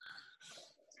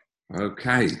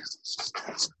Okay.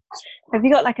 Have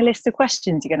you got like a list of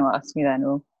questions you're going to ask me then,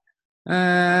 or?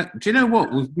 Do you know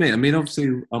what with me? I mean,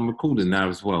 obviously, I'm recording now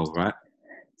as well, right?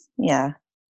 Yeah.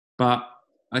 But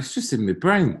it's just in my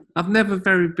brain. I've never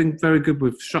been very good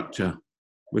with structure,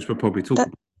 which we'll probably talk about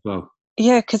as well.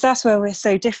 Yeah, because that's where we're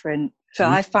so different. So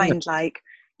I Yeah. find like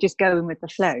just going with the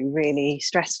flow really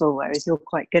stressful, whereas you're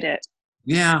quite good at.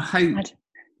 Yeah,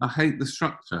 I hate the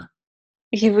structure.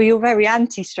 You're very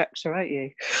anti-structure, aren't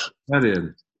you?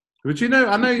 Brilliant. But you know,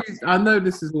 I know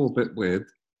this is all a bit weird,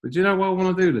 but do you know why I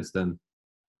want to do this then?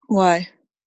 Why?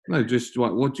 No, just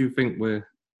like, what do you think we're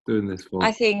doing this for?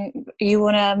 I think you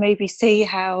want to maybe see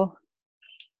how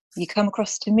you come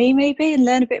across to me, maybe, and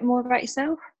learn a bit more about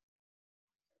yourself.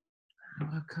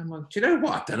 Oh, come on. Do you know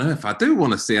what? I don't know if I do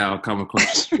want to see how I come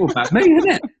across. It's all about me, isn't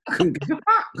it? I couldn't give a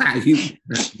fuck about you.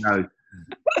 No.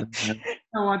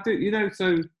 No, I do. You know,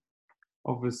 so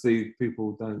obviously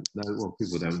people don't know. Well,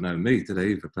 people don't know me today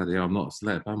either. Bloody hell, I'm not a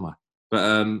celeb, am I?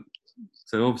 But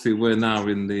so obviously we're now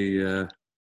in the.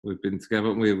 We've been together,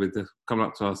 haven't we? With coming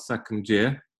up to our second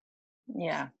year.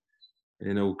 Yeah.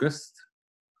 In August.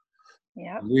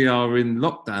 Yeah. We are in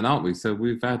lockdown, aren't we? So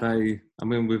we've had a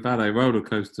roller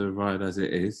coaster ride as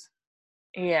it is.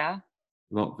 Yeah.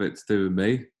 A lot of it to do with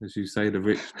me, as you say, the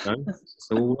rich show. It's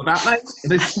all about me.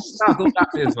 It's all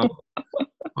about me as well.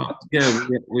 But yeah,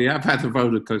 we have had a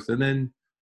roller coaster, and then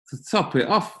to top it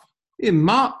off, in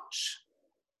March,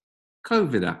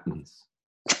 COVID happens.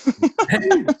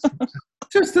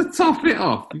 Just to top it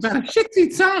off, we've had a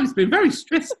shitty time. It's been very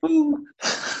stressful,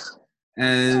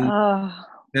 and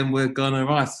then we're gonna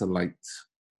isolate.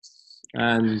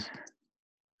 And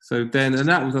so then, and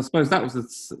that was, I suppose, at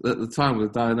the time of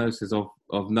the diagnosis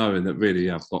of knowing that really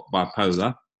I've got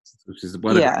bipolar, which is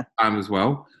well a good time as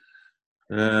well.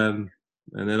 And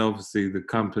then obviously the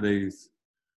company's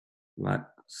like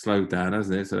slowed down,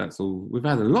 hasn't it? So that's all. We've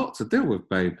had a lot to deal with,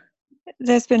 babe.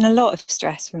 There's been a lot of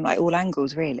stress from like all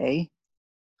angles, really.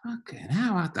 Fucking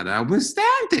hell, I don't know. We're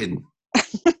standing.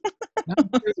 I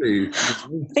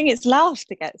think it's laughter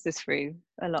that gets us through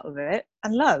a lot of it,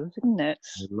 and love, isn't it?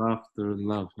 Laughter and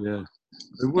love, yeah.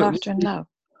 Laughter and love.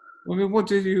 I mean, what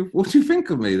do you think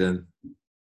of me then?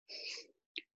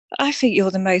 I think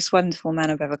you're the most wonderful man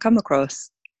I've ever come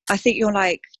across. I think you're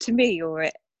like, to me, you're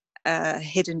a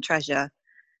hidden treasure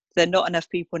that not enough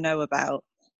people know about,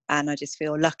 and I just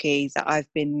feel lucky that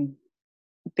I've been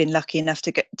lucky enough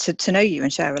to get to know you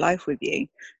and share a life with you.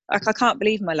 Like, I can't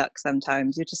believe my luck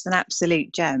sometimes. You're just an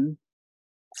absolute gem.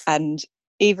 And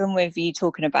even with you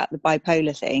talking about the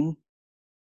bipolar thing,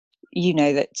 you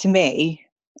know that to me,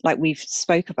 like we've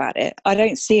spoke about it, I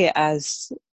don't see it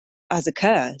as a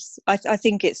curse. I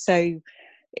think it's so,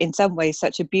 in some ways,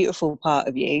 such a beautiful part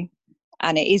of you,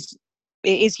 and it is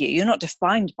you. You're not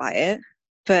defined by it,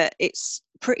 but it's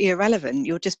pretty irrelevant.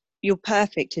 You're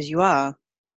perfect as you are.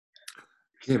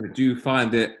 Yeah, but do you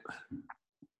find it?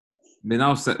 I mean,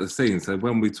 I'll set the scene. So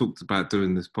when we talked about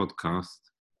doing this podcast,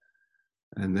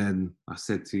 and then I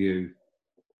said to you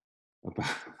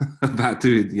about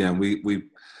doing, we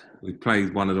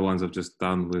played one of the ones I've just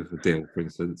done with a deal, for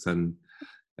instance, and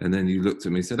then you looked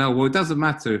at me and said, "Oh, well, it doesn't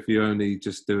matter if you only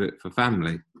just do it for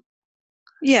family."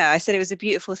 Yeah, I said it was a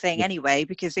beautiful thing anyway,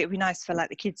 because it would be nice for like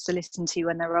the kids to listen to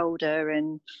when they're older.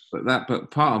 And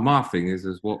but part of my thing is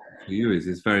what for you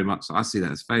is very much, I see that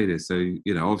as failure. So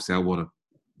obviously we want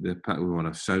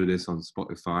to show this on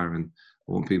Spotify, and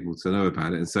I want people to know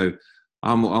about it. And so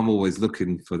I'm always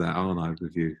looking for that, aren't I,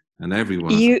 with you and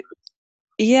everyone?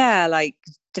 Yeah, like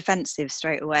defensive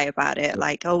straight away about it.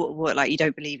 Like, oh, what? Like, you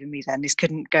don't believe in me? Then this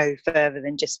couldn't go further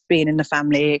than just being in the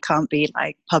family. It can't be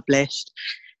like published.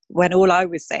 When all I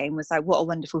was saying was like, what a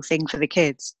wonderful thing for the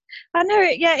kids. I know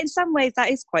it. Yeah, in some ways that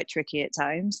is quite tricky at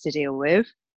times to deal with,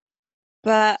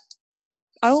 but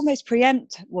I almost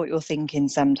preempt what you're thinking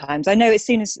sometimes. I know as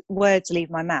soon as words leave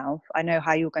my mouth, I know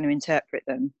how you're going to interpret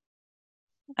them,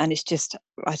 and it's just,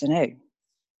 I don't know.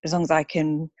 As long as I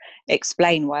can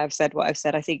explain why I've said what I've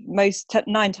said, I think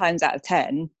 9 times out of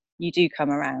 10, you do come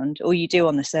around, or you do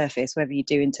on the surface. Whether you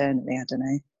do internally, I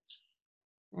don't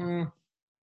know.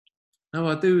 No,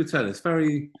 I do return. It's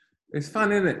fun,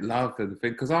 isn't it? Love and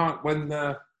thing, because when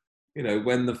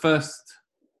the first,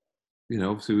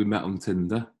 obviously we met on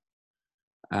Tinder,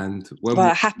 and when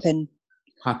it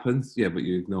happens, yeah, but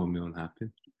you ignore me on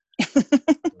happen.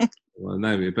 Well, I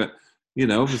know me, but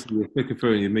obviously you're flicking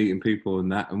through and you're meeting people and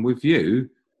that, and with you,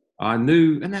 I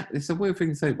knew, and it's a weird thing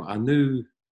to say, but I knew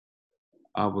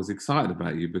I was excited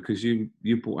about you because you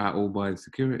brought out all my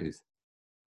insecurities.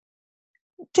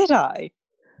 Did I?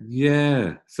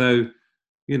 Yeah. So,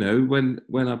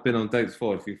 when I've been on dates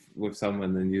before, if you're with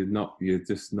someone and you're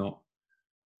just not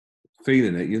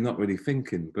feeling it, you're not really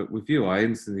thinking. But with you, I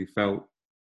instantly felt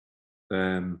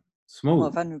small.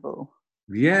 More vulnerable.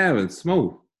 Yeah, and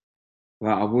small.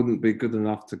 Like I wouldn't be good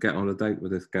enough to get on a date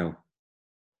with this girl.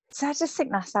 So I just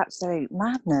think that's absolute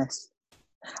madness.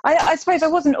 I suppose I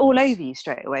wasn't all over you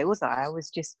straight away, was I? I was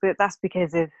just, but that's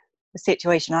because of the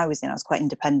situation I was in. I was quite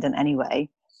independent anyway,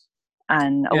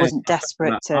 and I Yeah, wasn't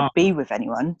desperate to be with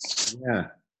anyone. Yeah.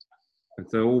 And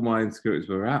so all my insecurities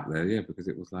were out there, yeah, because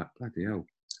it was like, bloody hell.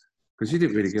 Because you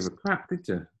didn't really give a crap, did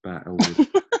you, about all this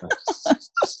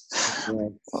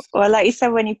stuff? Well, like you said,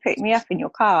 when you picked me up in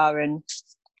your car and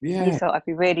you Yeah. thought I'd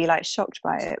be really like shocked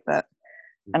by it,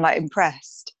 and like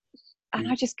impressed. And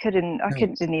I just didn't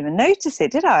even notice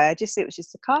it, did I? It was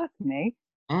just a car to me.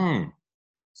 So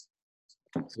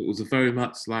it was a very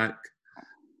much like,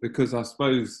 because I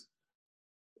suppose,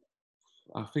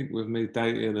 I think with me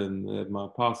dating and my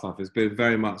past life, it's been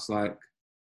very much like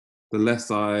the less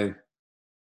I,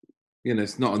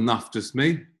 it's not enough just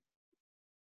me.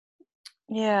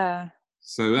 Yeah.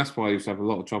 So that's why I used to have a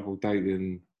lot of trouble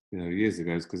dating, years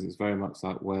ago, because it's very much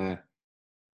like where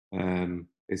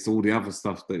it's all the other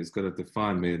stuff that is going to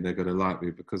define me and they're going to like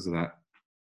me because of that.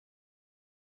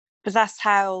 But that's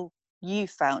how you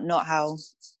felt, not how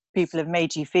people have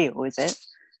made you feel, is it?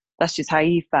 That's just how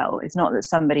you felt. It's not that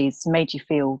somebody's made you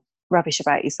feel rubbish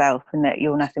about yourself and that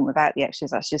you're nothing without the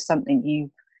extras. That's just something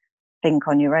you think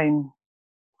on your own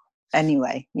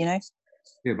anyway, Yeah,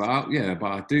 but I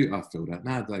feel that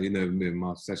now that, me and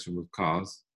my obsession with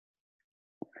cars.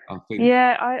 I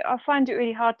find it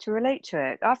really hard to relate to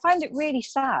it. I find it really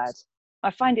sad.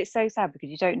 I find it so sad because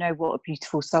you don't know what a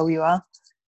beautiful soul you are.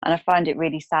 And I find it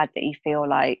really sad that you feel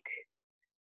like,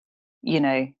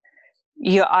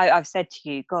 I've said to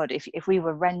you, God, if we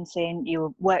were renting,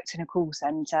 you worked in a call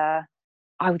centre,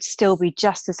 I would still be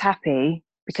just as happy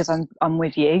because I'm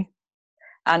with you.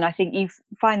 And I think you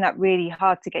find that really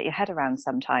hard to get your head around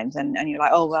sometimes. And you're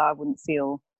like, oh, well, I wouldn't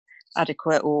feel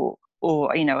adequate or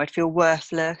I'd feel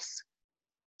worthless.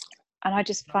 And I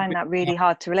just find that really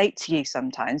hard to relate to you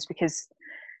sometimes because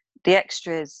the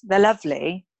extras, they're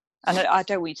lovely. And I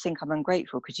don't want you to think I'm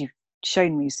ungrateful because you've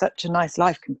shown me such a nice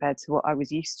life compared to what I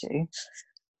was used to.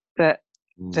 But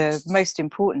the most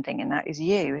important thing in that is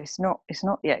you. It's not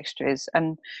the extras.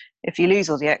 And if you lose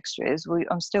all the extras,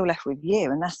 I'm still left with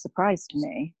you. And that's a surprise to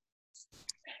me.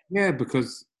 Yeah,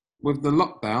 because with the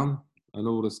lockdown and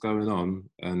all that's going on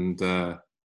and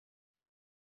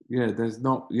there's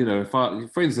not, if I,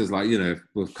 for instance, like,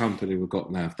 with company we've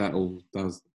got now, if that all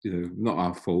does, not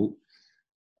our fault,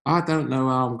 I don't know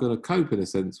how I'm going to cope in a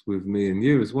sense with me and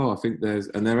you as well. I think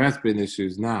there has been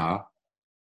issues now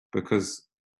because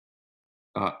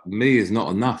me is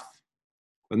not enough.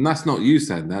 And that's not you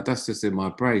saying that, that's just in my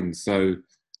brain. So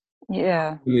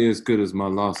yeah, I'm only as good as my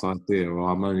last idea, or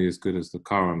I'm only as good as the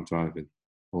car I'm driving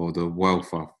or the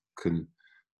wealth I can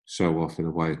show off in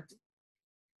a way.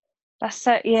 that's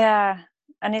it. Yeah.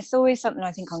 And it's always something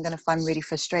I think I'm going to find really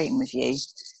frustrating with you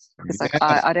because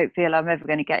I don't feel I'm ever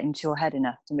going to get into your head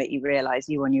enough to make you realise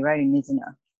you on your own isn't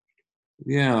enough.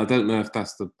 Yeah, I don't know if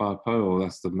that's the bipolar or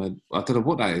that's the I don't know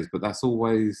what that is, but that's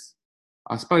always,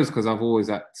 I suppose, because I've always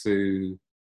had to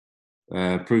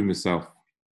prove myself,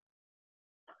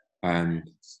 and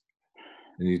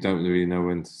you don't really know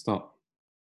when to stop.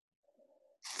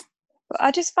 But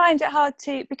I just find it hard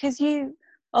to, because you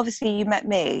met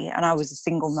me and I was a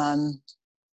single mum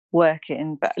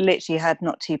working, but literally had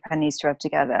not two pennies to rub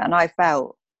together. And I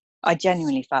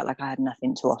genuinely felt like I had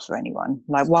nothing to offer anyone.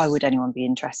 Like, why would anyone be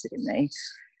interested in me?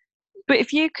 But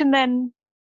if you can then,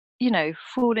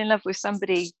 fall in love with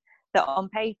somebody that on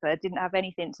paper didn't have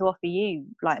anything to offer you,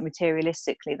 like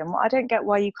materialistically, then I don't get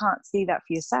why you can't see that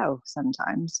for yourself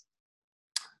sometimes.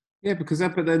 Yeah, because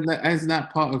but then isn't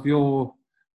that part of your,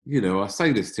 I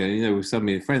say this to you, with some of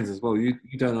your friends as well. You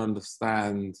don't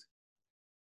understand.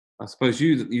 I suppose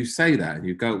you say that and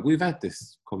you go, we've had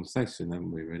this conversation,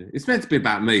 haven't we? Really, it's meant to be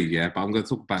about me, yeah, but I'm going to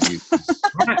talk about you,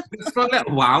 right? Just for a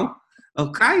little while,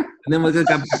 okay, and then we're going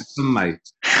to go back to May.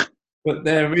 But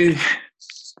there is,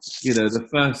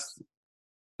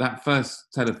 that first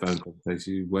telephone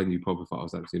conversation when you probably thought I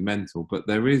was absolutely mental. But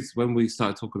there is, when we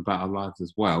started talking about our lives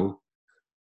as well,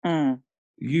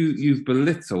 you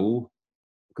belittle,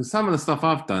 because some of the stuff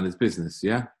I've done is business,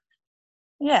 yeah.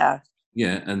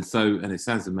 Yeah, and it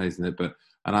sounds amazing,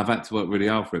 and I've had to work really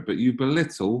hard for it. But you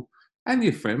belittle, and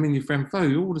your friend Flo,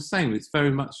 you're all the same. It's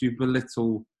very much you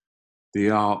belittle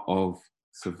the art of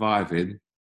surviving,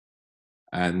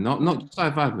 and not just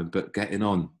surviving, but getting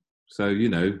on. So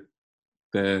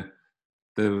there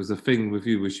was a thing with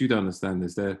you which you don't understand.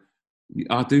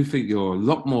 I do think you're a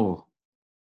lot more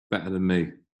better than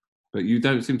me, but you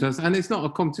don't seem to. And it's not a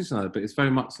competition, but it's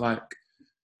very much like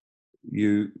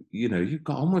you know, you've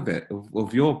got on with it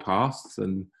of your past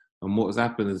and what has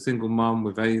happened as a single mum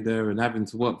with Ada and having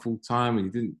to work full time and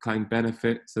you didn't claim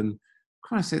benefits. And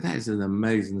Christ, that is an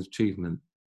amazing achievement.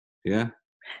 Yeah.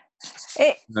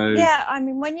 Yeah, I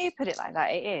mean, when you put it like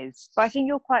that, it is. But I think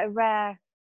you're quite a rare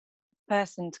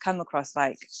person to come across.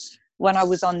 Like when I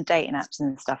was on dating apps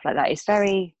and stuff like that,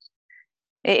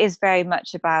 it is very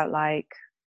much about like,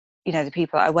 you know, the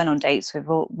people I went on dates with,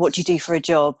 well, what do you do for a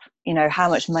job? You know, how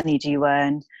much money do you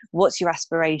earn? What's your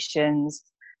aspirations?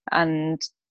 And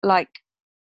like,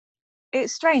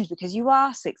 it's strange because you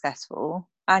are successful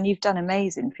and you've done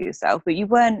amazing for yourself, but you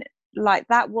weren't like,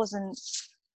 that wasn't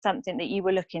something that you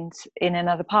were looking in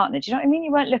another partner. Do you know what I mean?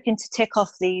 You weren't looking to tick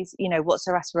off these, you know, what's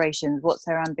their aspirations, what's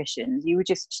their ambitions. You were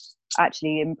just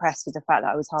actually impressed with the fact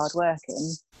that I was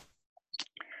hardworking.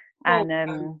 And I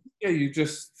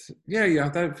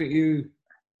don't think you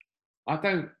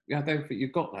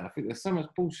got that. I think there's so much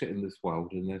bullshit in this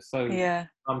world, and there's so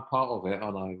I'm part of it,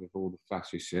 I know, with all the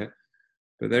flashy shit.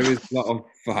 But there is a lot of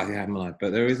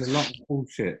but there is a lot of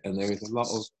bullshit, and there is a lot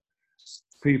of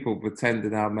people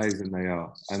pretending how amazing they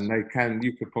are, and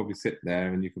you could probably sit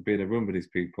there and you could be in a room with these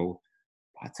people.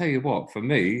 I tell you what, for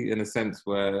me, in a sense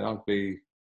where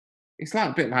it's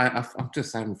like a bit like I'm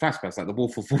just having flashbacks, like the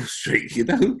Wolf of Wall Street, you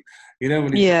know,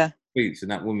 when he's speech and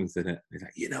that woman's in it. He's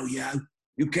like,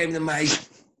 you came to me,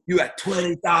 you had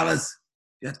 $20,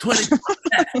 you had $20.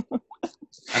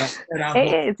 And I said,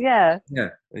 it is, yeah.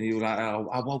 And you were like, oh,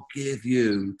 I won't give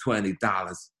you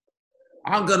 $20.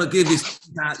 I'm gonna give you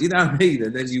that, you know what I mean?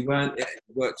 And then you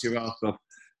worked your ass off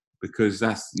because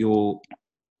that's your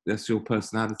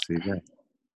personality.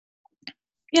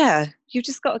 Yeah, you've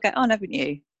just got to get on, haven't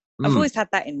you? I've always had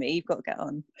that in me. You've got to get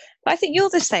on. But I think you're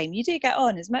the same. You do get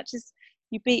on. As much as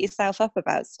you beat yourself up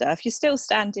about stuff, you're still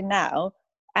standing now.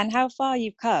 And how far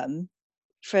you've come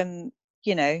from,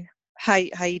 you know, how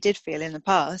you did feel in the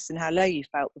past and how low you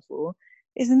felt before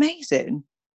is amazing.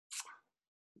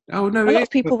 Oh no, a lot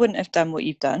of people wouldn't have done what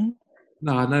you've done.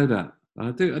 No, I know that. I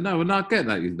do. No, and I get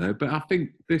that, you know. But I think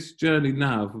this journey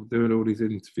now of doing all these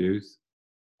interviews,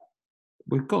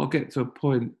 we've got to get to a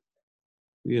point,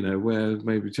 you know, where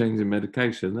maybe changing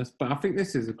medication. But I think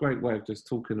this is a great way of just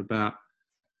talking about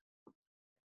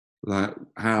like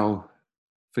how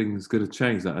things going to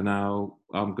change that, and how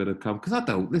I'm going to come. Because I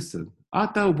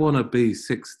don't want to be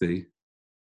 60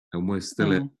 and we're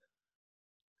still in.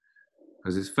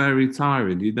 Because it's very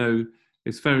tiring, you know.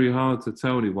 It's very hard to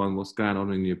tell anyone what's going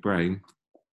on in your brain.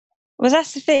 Well,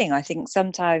 that's the thing. I think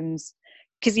sometimes,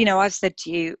 because, you know, I've said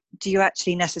to you, do you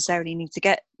actually necessarily need to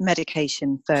get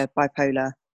medication for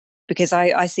bipolar? Because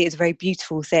I see it as a very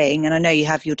beautiful thing. And I know you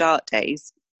have your dark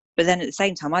days. But then at the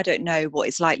same time, I don't know what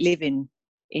it's like living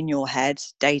in your head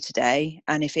day to day.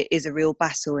 And if it is a real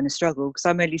battle and a struggle, because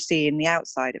I'm only seeing the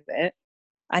outside of it.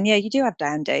 And yeah, you do have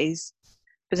down days.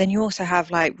 But then you also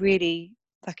have like really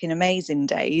fucking amazing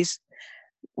days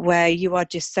where you are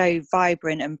just so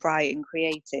vibrant and bright and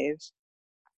creative.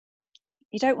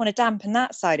 You don't want to dampen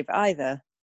that side of it either.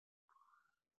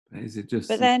 Is it just?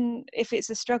 But then if it's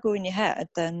a struggle in your head,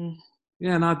 then...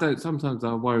 Yeah, and sometimes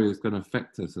I worry it's going to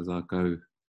affect us as I go.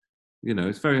 You know,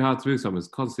 it's very hard to do something. It's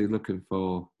constantly looking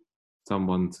for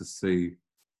someone to see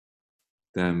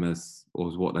them as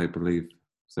what they believe.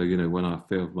 So, you know, when I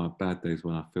feel my bad days,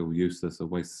 when I feel useless, a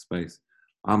waste of space,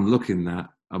 I'm looking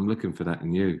for that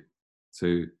in you,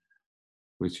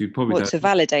 which you probably don't. To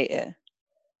validate it?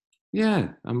 Yeah,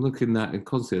 I'm looking at it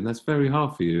constantly, and that's very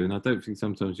hard for you. And I don't think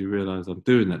sometimes you realise I'm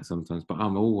doing that sometimes, but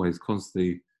I'm always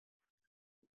constantly,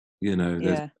 you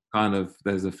know,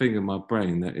 there's a thing in my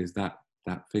brain that is that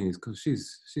thing is because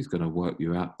she's going to work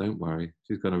you out. Don't worry,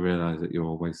 she's going to realise that you're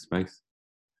a waste of space,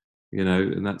 you know,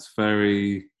 and it's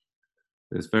very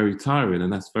tiring,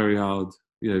 and that's very hard.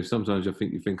 You know, sometimes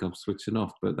you think I'm switching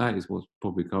off, but that is what's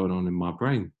probably going on in my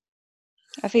brain.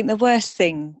 I think the worst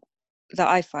thing that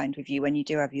I find with you when you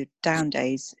do have your down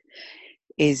days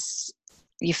is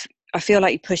I feel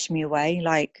like you push me away.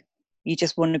 Like you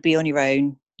just want to be on your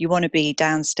own. You want to be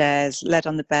downstairs, led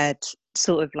on the bed,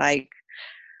 sort of like,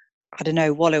 I don't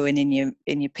know, wallowing in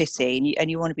your pity,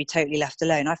 and you want to be totally left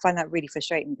alone. I find that really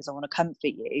frustrating because I want to comfort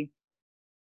you.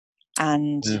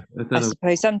 And I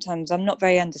suppose sometimes I'm not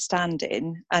very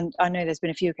understanding. And I know there's been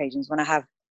a few occasions when I have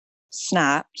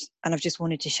snapped and I've just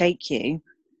wanted to shake you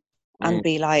and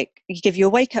be like, give you a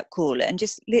wake up call and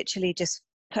just literally just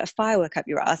put a firework up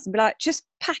your ass and be like, just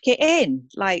pack it in,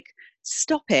 like,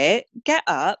 stop it, get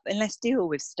up and let's deal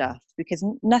with stuff, because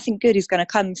nothing good is going to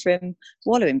come from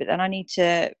wallowing. But then I need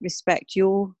to respect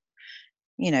your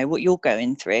what you're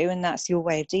going through, and that's your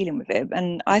way of dealing with it.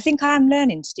 And I think I am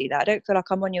learning to do that. I don't feel like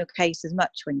I'm on your case as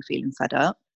much when you're feeling fed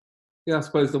up. Yeah, I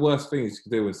suppose the worst thing you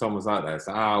can do when someone's like that is,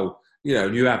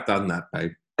 and you have done that,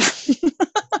 babe.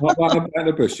 What about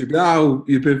the bush? You'd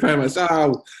be, you've been very much,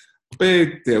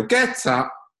 big deal. Get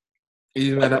up.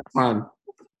 You had that time.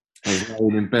 I was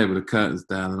laying in bed with the curtains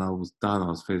down and I was done. I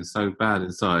was feeling so bad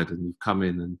inside, and you've come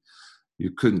in and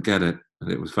you couldn't get it,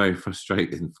 and it was very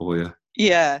frustrating for you.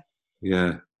 Yeah.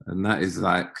 Yeah. And that is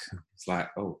it's like,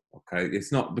 oh, okay.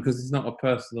 It's not, because it's not a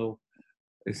personal,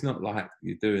 it's not like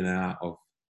you're doing it out of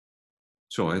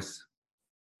choice.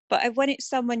 But when it's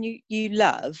someone you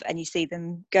love and you see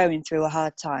them going through a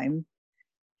hard time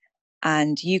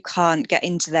and you can't get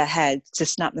into their head to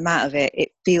snap them out of it,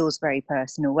 it feels very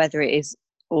personal, whether it is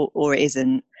or it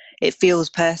isn't. It feels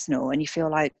personal, and you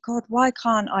feel like, God, why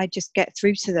can't I just get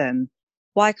through to them?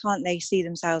 Why can't they see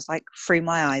themselves like through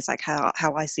my eyes, like how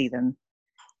I see them?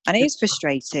 And it is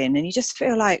frustrating, and you just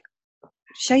feel like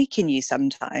shaking you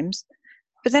sometimes.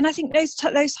 But then I think those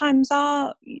times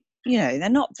are, they're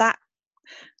not that.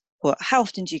 Well, how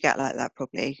often do you get like that?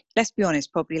 Probably, let's be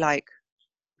honest, probably like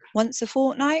once a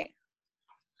fortnight.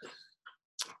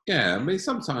 Yeah, I mean,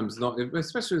 sometimes not,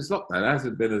 especially with lockdown. It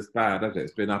hasn't been as bad, has it?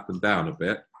 It's been up and down a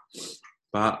bit.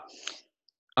 But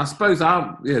I suppose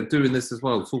I'm doing this as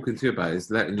well, talking to you about it, is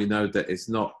letting you know that it's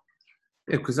not.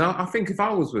 Yeah, because I think if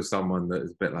I was with someone that is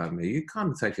a bit like me, you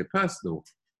kind of take it personal.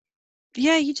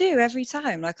 Yeah, you do every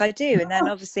time, like I do. And then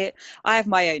obviously I have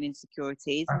my own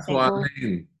insecurities. That's and what think, I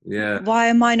mean. Yeah. Why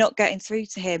am I not getting through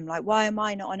to him? Like, why am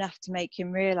I not enough to make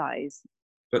him realise?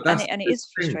 But And that's it is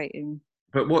frustrating.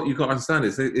 But what you've got to understand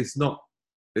is it's not.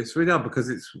 It's really hard,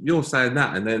 because you're saying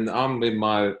that, and then I'm in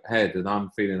my head and I'm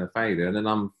feeling a failure, and then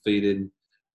I'm feeling,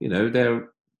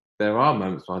 there are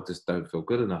moments where I just don't feel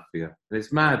good enough for you. And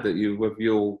it's mad that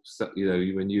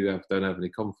when you don't have any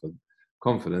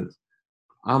confidence,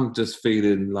 I'm just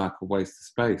feeling like a waste of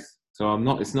space. So I'm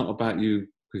not. It's not about you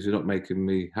because you're not making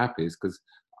me happy. It's because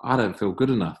I don't feel good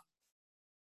enough.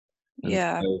 And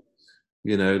Yeah. so,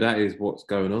 that is what's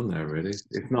going on there, really.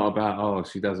 It's not about,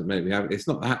 she doesn't make me happy. It's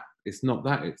not that. It's not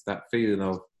that. It's that feeling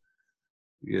of,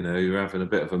 you're having a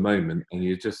bit of a moment and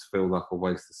you just feel like a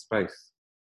waste of space.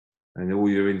 And all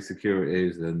your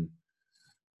insecurities and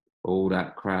all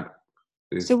that crap.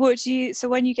 So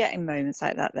when you get in moments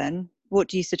like that, then what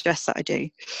do you suggest that I do?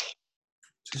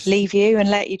 Just leave you and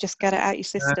let you just get it out your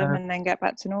system and then get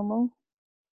back to normal?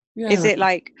 Yeah. Is it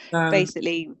like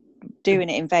basically doing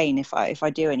it in vain? If I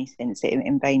do anything, it's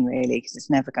in vain, really, because it's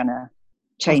never gonna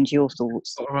change your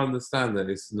thoughts. I understand that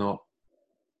it's not.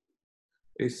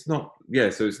 Yeah.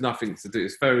 So it's nothing to do.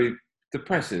 It's very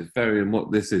depressing. It's very, and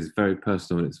what this is, very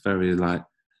personal. It's very like,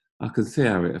 I can see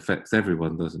how it affects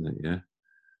everyone, doesn't it? Yeah.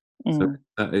 So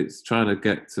that it's trying to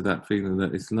get to that feeling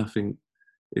that it's nothing.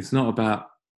 It's not about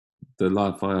the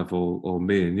life I have or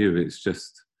me and you. It's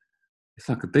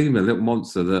like a demon, a little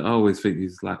monster that I always think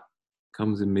he's like,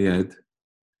 comes in my head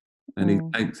and he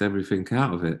takes everything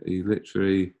out of it. He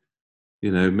literally,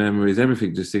 memories,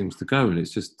 everything just seems to go, and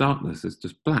it's just darkness. It's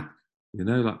just black,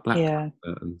 like black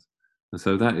curtains. And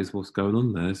so that is what's going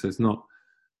on there. So it's not,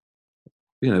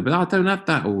 but I don't have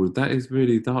that all. That is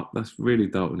really dark. That's really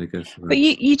dark when it gets to that. But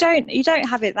you don't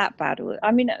have it that bad.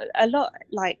 I mean, a lot,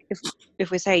 like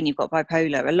if we're saying you've got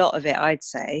bipolar, a lot of it, I'd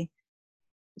say,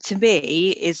 to me,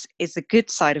 is the good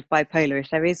side of bipolar, if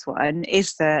there is one,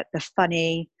 is the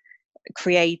funny,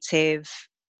 creative.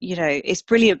 It's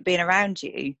brilliant being around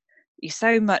you. You're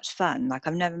so much fun. Like,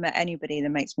 I've never met anybody that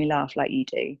makes me laugh like you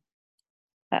do.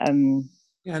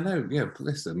 Yeah, no, yeah.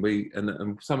 Listen,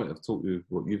 and something I've taught you,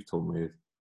 what you've taught me is,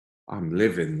 I'm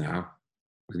living now.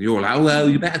 And you're like, well,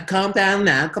 you better calm down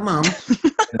now. Come on.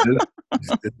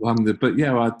 But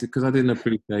yeah, because I didn't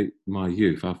appreciate my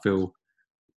youth. I feel,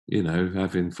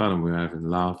 having fun, and we're having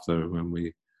laughter, and when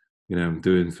we,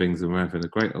 doing things and we're having a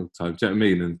great old time. Do you know what I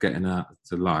mean? And getting out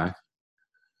to life.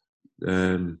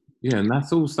 And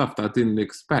that's all stuff that I didn't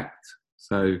expect.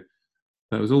 So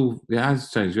that was all. It has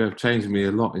changed. You have changed me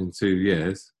a lot in 2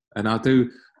 years, and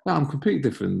I'm completely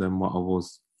different than what I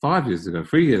was 5 years ago,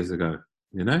 3 years ago.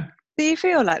 Do you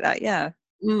feel like that? Yeah.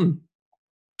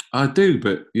 I do,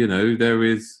 but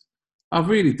I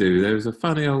really do. There is a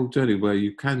funny old journey where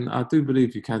I do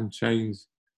believe you can change.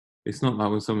 It's not like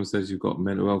when someone says you've got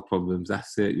mental health problems,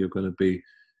 that's it. You're going to be,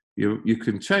 you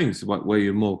can change where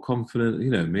you're more confident.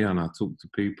 Me and I talk to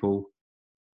people.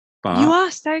 But you are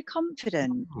so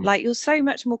confident. Like, you're so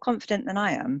much more confident than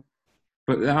I am.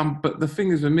 But the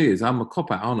thing is with me is I'm a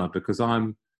cop out, aren't I? Because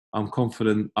I'm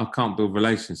confident. I can't build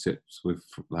relationships with,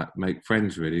 like, make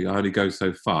friends really. I only go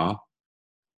so far.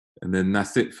 and then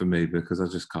that's it for me because I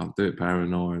just can't do it.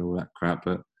 Paranoia and all that crap.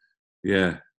 But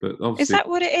yeah, but obviously, Is that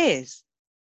what it is?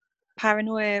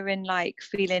 Paranoia and like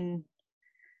feeling,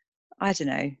 I don't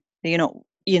know, you're not,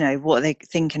 what are they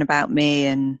thinking about me?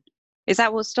 And is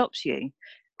that what stops you?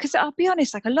 Because I'll be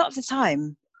honest, like a lot of the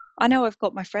time, I know I've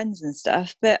got my friends and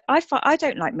stuff, but I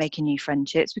don't like making new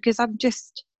friendships because I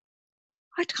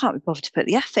can't be bothered to put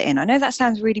the effort in. I know that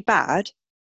sounds really bad,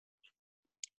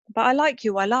 but I like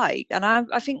who I like. And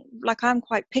I think like I'm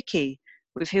quite picky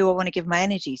with who I want to give my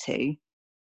energy to.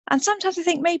 And sometimes I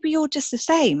think maybe you're just the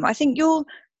same. I think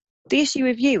the issue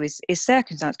with you is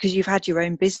circumstance, because you've had your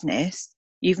own business.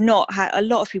 You've not had, a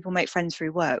lot of people make friends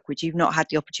through work, which you've not had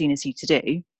the opportunity to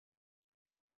do.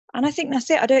 And I think that's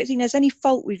it. I don't think there's any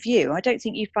fault with you. I don't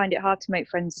think you find it hard to make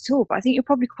friends at all, but I think you're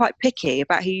probably quite picky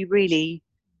about who you really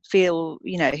feel,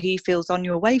 who feels on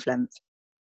your wavelength.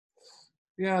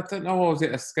 yeah, I don't know. Was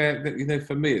it a scare that,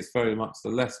 for me, it's very much the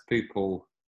less people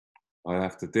I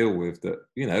have to deal with that,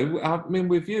 I mean,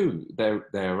 with you,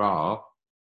 there are,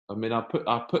 I mean, I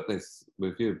put this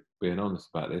with you, being honest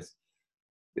about this.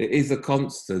 It is a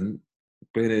constant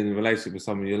being in a relationship with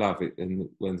someone you love, and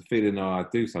when the feeling I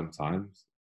do sometimes,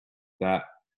 that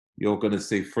you're going to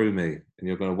see through me, and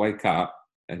you're going to wake up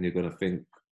and you're going to think,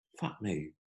 fuck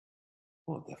me,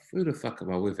 who the fuck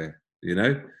am I with here?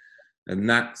 And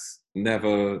that's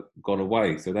never gone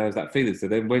away. So there's that feeling. So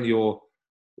then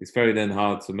it's very then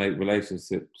hard to make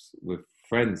relationships with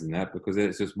friends and that, because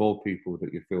it's just more people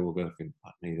that you feel are going to think,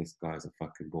 fuck me, this guy's a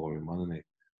fucking boring one, isn't he?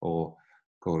 Or,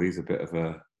 God, he's a bit of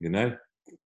a, But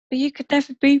you could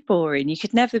never be boring. You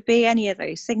could never be any of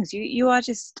those things. You are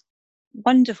just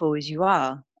wonderful as you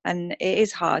are. And it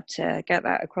is hard to get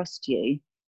that across to you.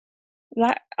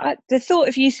 Like the thought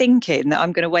of you thinking that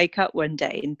I'm going to wake up one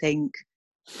day and think,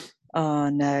 oh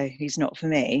no, he's not for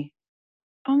me.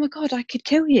 Oh my God, I could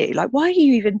kill you. Like, why are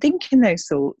you even thinking those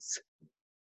thoughts?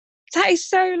 That is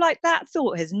so, like, that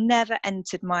thought has never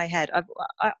entered my head.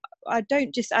 I know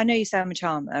you say I'm a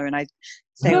charmer and I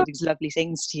say all these lovely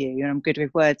things to you and I'm good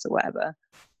with words or whatever.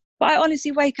 But I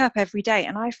honestly wake up every day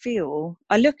and I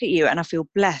look at you and I feel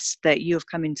blessed that you have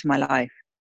come into my life.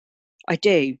 I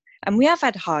do. And we have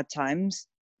had hard times,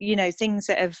 things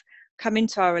that have come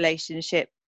into our relationship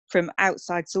from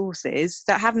outside sources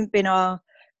that haven't been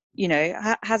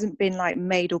hasn't been like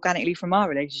made organically from our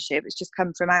relationship. It's just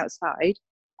come from outside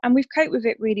and we've coped with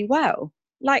it really well.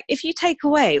 Like if you take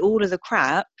away all of the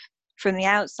crap from the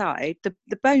outside, the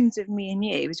bones of me and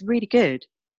you is really good.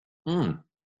 We're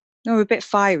a bit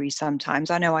fiery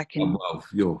sometimes. I know I can. Oh, well,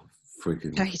 you're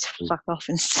freaking. Tell you to fuck off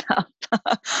and stuff.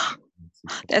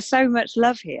 There's so much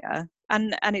love here,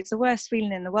 and it's the worst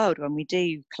feeling in the world when we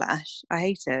do clash. I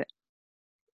hate it.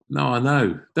 No, I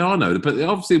know. I know. But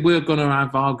obviously we're going to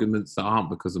have arguments that aren't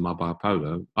because of my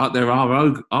bipolar. There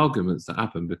are arguments that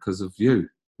happen because of you,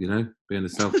 being a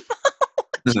self.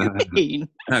 What do you mean?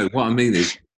 No, what I mean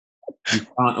is you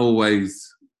can't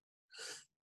always...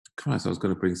 Christ, I was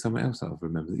going to bring something else I've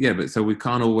remembered. Yeah, but so we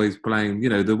can't always blame,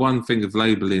 the one thing of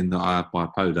labelling that I have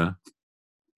bipolar.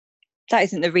 That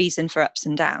isn't the reason for ups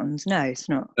and downs. No, it's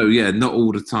not. Oh, yeah, not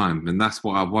all the time. And that's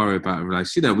what I worry about in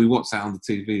relation. We watched that on the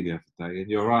TV the other day and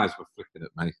your eyes were flicking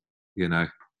at me, And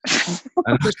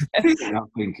I'm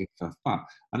thinking, for fuck.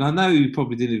 And I know you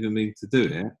probably didn't even mean to do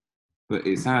it, but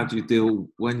it's how do you deal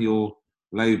when you're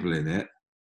labelling it.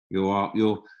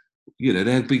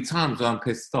 There'd be times when I'm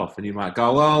pissed off and you might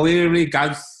go, oh, here he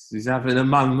goes. He's having a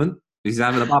moment. He's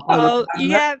having a bipolar. Oh,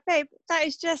 yeah, babe. That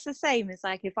is just the same as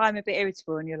like if I'm a bit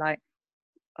irritable and you're like,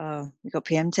 oh, you got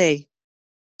PMT.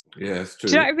 Yeah, it's true.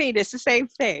 Do you know what I mean? It's the same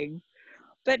thing.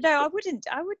 But no, I wouldn't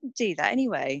do that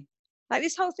anyway. Like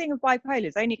this whole thing of bipolar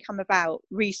has only come about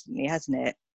recently, hasn't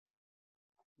it?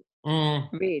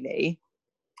 Really?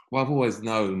 Well, I've always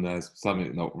known there's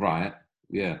something not right.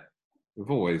 Yeah. We've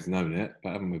always known it,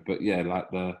 but haven't we? But yeah, like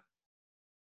the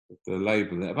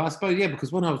label there. But I suppose, yeah,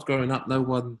 because when I was growing up, no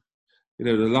one,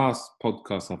 the last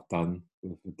podcast I've done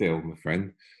with Dill, my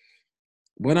friend,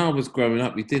 when I was growing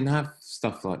up, you didn't have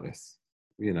stuff like this.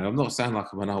 I'm not saying like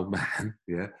I'm an old man,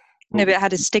 yeah. No, but it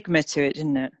had a stigma to it,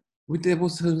 didn't it? There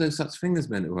was no such thing as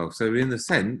mental health. So in a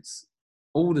sense,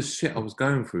 all the shit I was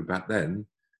going through back then,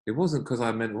 it wasn't because I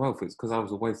had mental health, it's because I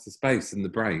was a waste of space in the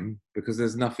brain, because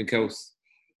there's nothing else.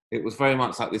 It was very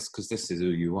much like this because this is who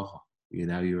you are.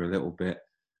 You're a little bit,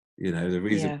 the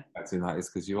reason you're acting like this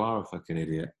because you are a fucking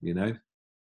idiot,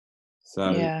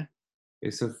 So yeah.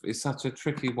 It's such a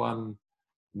tricky one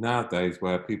nowadays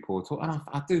where people talk, and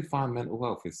I do find mental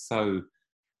health is so,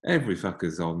 everyone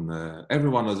is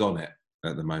on it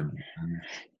at the moment.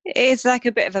 It's like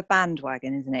a bit of a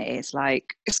bandwagon, isn't it? It's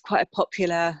like, it's quite a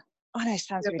popular I know it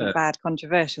sounds Yeah. really bad,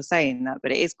 controversial saying that,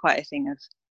 but it is quite a thing of,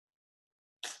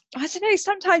 I don't know,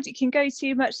 sometimes it can go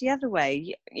too much the other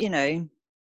way. You know,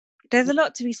 there's a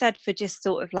lot to be said for just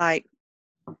sort of like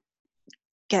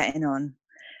getting on.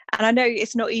 And I know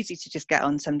it's not easy to just get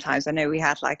on sometimes. I know we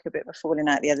had like a bit of a falling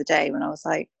out the other day when I was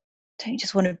like, don't you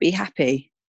just want to be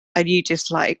happy? And you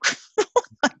just like,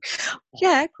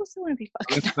 yeah, of course I want to be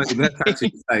fucking happy. Let's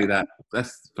actually say that.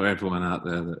 That's for everyone out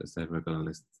there that is ever going to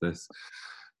listen to this.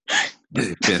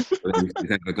 If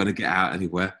you're ever going to get out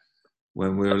anywhere,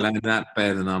 when we were laying in that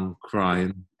bed and I'm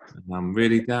crying and I'm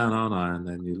really down, aren't I? And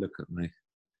then you look at me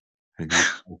and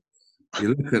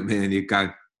you look at me and you go,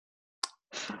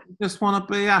 you just want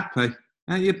to be happy.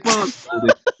 And you bothered all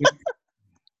this shit.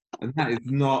 And that is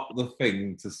not the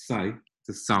thing to say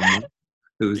to someone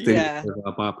who is dealing with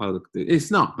a bipolar.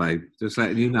 It's not, babe. Just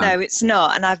letting you know. No, it's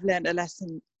not. And I've learned a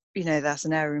lesson. You know, that's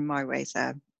an error in my way,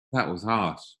 Sam. That was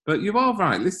harsh. But you are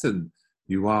right. Listen,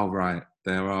 you are right.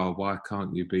 There are. Why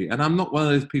can't you be? And I'm not one of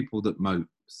those people that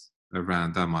mopes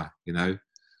around, am I? You know?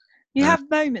 You have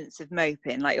moments of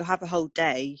moping. Like you'll have a whole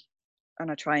day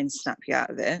and I try and snap you out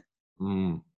of it.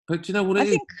 But do you know what it is? I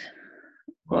think...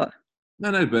 What?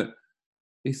 No, but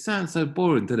it sounds so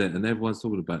boring, doesn't it? And everyone's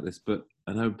talking about this, but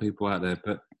I know people out there,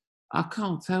 but I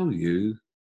can't tell you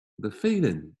the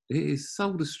feeling. It is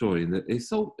soul destroying. That it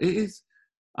is.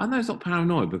 I know it's not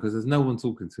paranoid because there's no one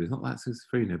talking to you. It's not like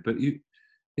schizophrenia, but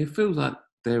it feels like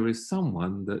there is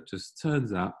someone that just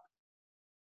turns up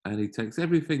and he takes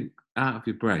everything out of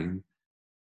your brain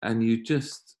and you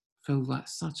just feel like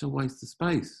such a waste of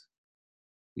space,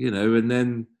 you know, and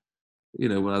then, you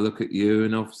know, when I look at you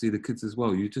and obviously the kids as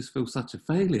well, you just feel such a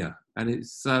failure. And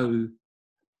it's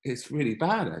really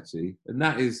bad actually. And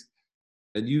that is,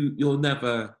 and you're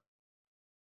never,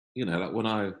 you know, like when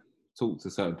I talk to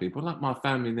certain people, like my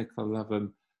family, Nick, I love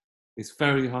them. It's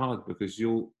very hard because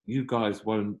you guys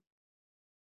won't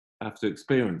have to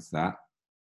experience that.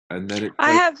 And then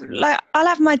I'll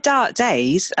have my dark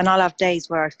days and I'll have days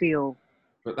where I feel.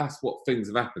 But that's what things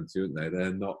have happened to you, aren't they?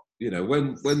 They're not, you know,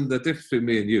 when the difference between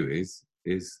me and you is,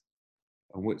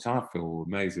 and which I feel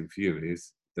amazing for you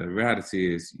is, the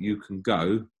reality is you can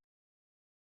go,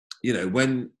 you know,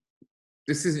 when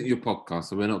this isn't your podcast,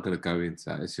 so we're not going to go into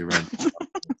that. It's your own.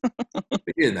 But,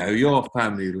 you know, your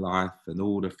family life and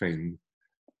all the things.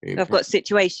 I've got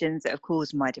situations that have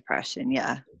caused my depression,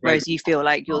 yeah. Whereas you feel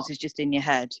like yours is just in your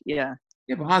head, yeah.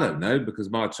 Yeah, but I don't know because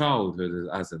my childhood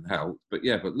hasn't helped. But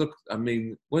yeah, but look, I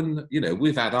mean, when, you know,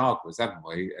 we've had arguments, haven't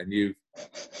we? And you've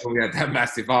probably had that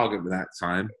massive argument that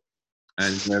time.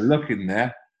 And you're looking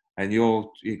there and you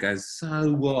go,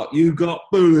 so what? You got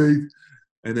bullied.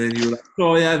 And then you're like,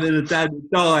 sorry, having a dad who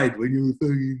died when you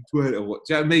were 20. Or what?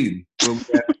 Do you know what I mean? When we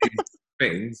have these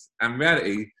things, and in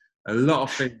reality, a lot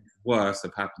of things worse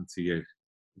have happened to you.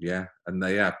 Yeah, and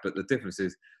they have. But the difference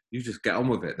is you just get on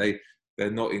with it.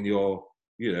 They're not in your,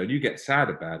 you know, you get sad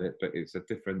about it, but it's a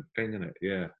different thing, isn't it?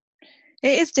 Yeah.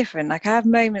 It is different. Like I have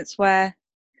moments where,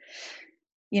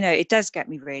 you know, it does get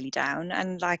me really down.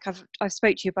 And like I've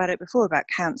spoke to you about it before, about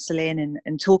counselling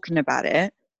and talking about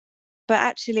it. But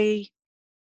actually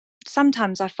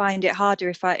sometimes I find it harder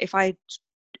if I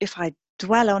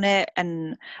dwell on it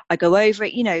and I go over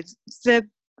it. You know,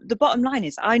 the bottom line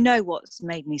is I know what's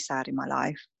made me sad in my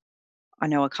life. I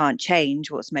know I can't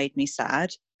change what's made me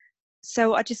sad.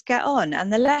 So I just get on.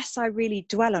 And the less I really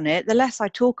dwell on it, the less I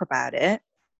talk about it,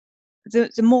 the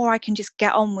more I can just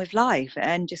get on with life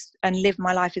and live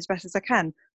my life as best as I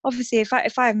can. Obviously, if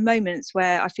I have moments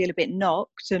where I feel a bit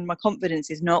knocked and my confidence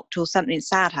is knocked or something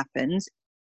sad happens,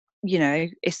 you know,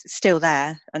 it's still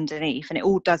there underneath and it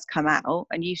all does come out.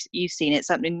 And you've seen it,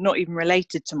 something not even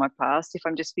related to my past. If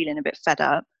I'm just feeling a bit fed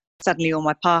up, suddenly all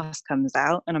my past comes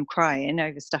out and I'm crying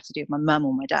over stuff to do with my mum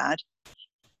or my dad.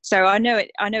 So I know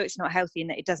it's not healthy and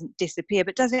that it doesn't disappear,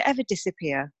 but does it ever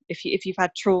disappear if you've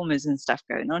had traumas and stuff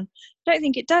going on? I don't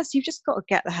think it does. You've just got to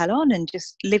get the hell on and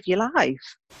just live your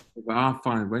life. But I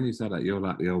find when you say that, you're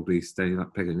like the old East Day,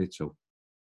 like Peggy Mitchell.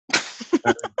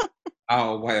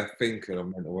 Our way of thinking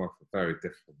on mental health are very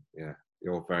different. Yeah,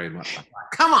 you're very much like,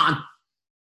 come on,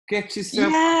 get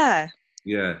yourself.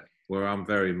 Yeah. Where I'm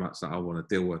very much like I want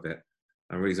to deal with it.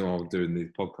 And the reason why I'm doing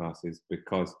these podcasts is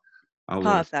because I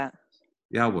want to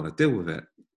deal with it.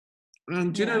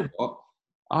 And do you know what?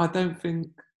 I don't think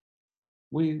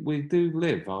we do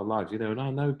live our lives, you know. And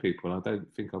I know people. I don't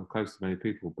think I'm close to many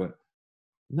people, but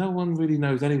no one really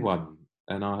knows anyone.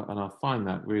 And I find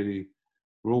that really,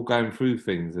 we're all going through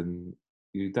things, and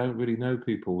you don't really know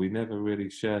people. We never really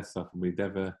share stuff, and we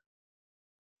never,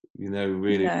 you know,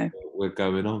 really know what we're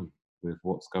going on with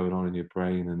what's going on in your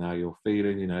brain and how you're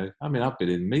feeling. You know, I mean, I've been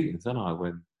in meetings, haven't I,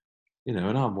 when you know,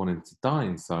 and I'm wanting to die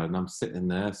inside, and I'm sitting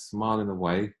there smiling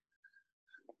away,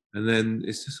 and then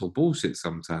it's just all bullshit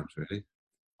sometimes, really.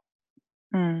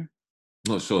 Mm.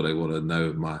 Not sure they want to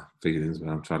know my feelings when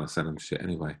I'm trying to sell them shit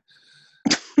anyway.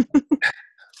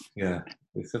 Yeah,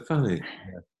 it's a funny.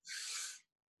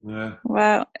 Yeah.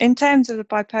 Well, in terms of the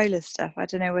bipolar stuff, I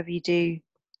don't know whether you do.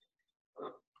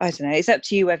 I don't know. It's up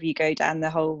to you whether you go down the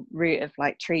whole route of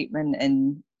like treatment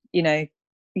and, you know,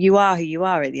 you are who you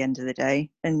are at the end of the day.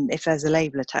 And if there's a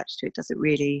label attached to it, does it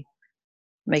really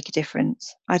make a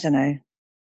difference? I don't know.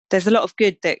 There's a lot of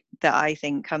good that I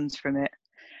think comes from it.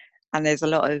 And there's a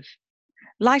lot of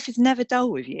life is never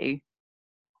dull with you.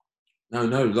 No,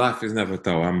 life is never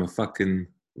dull. I'm a fucking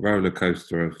roller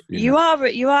coaster of, You are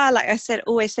like I said,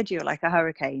 always said you're like a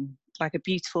hurricane, like a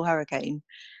beautiful hurricane.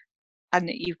 And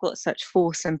you've got such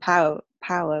force and power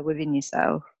within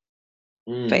yourself.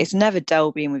 But it's never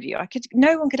dull being with you.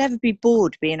 No one could ever be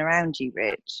bored being around you,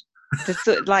 Rich.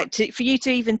 For you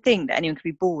to even think that anyone could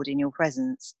be bored in your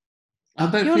presence.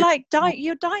 You're like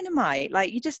you're dynamite.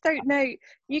 Like, you just don't know.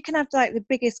 You can have like the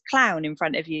biggest clown in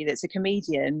front of you that's a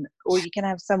comedian, or you can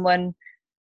have someone,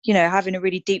 you know, having a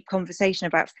really deep conversation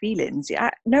about feelings.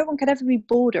 No one could ever be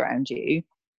bored around you.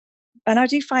 And I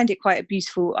do find it quite a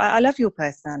beautiful. I love your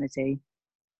personality.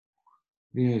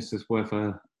 Yeah, it's just worth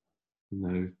a, you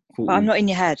know, 40. But I'm not in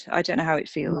your head. I don't know how it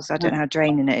feels. I don't know how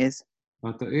draining it is.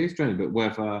 It is draining, but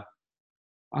whether,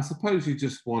 I suppose you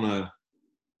just want to,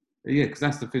 yeah, because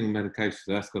that's the thing with medication.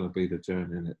 That's going to be the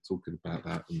journey, isn't it? Talking about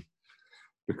that. And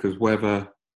because whether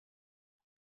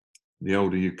the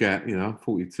older you get, you know, I'm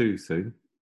 42 soon.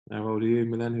 How old are you,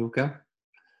 millennial girl?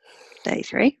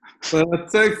 33.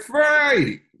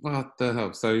 33! What the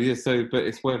hell? So, yeah, but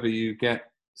it's whether you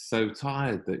get so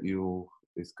tired that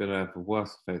it's going to have a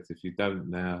worse effect if you don't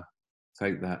now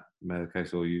take that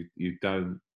medication, or you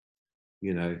don't,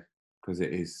 you know, because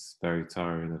it is very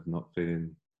tiring of not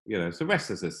feeling, you know, it's a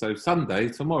restlessness. So Sunday,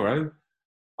 tomorrow,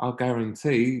 I'll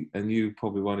guarantee, and you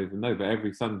probably won't even know, but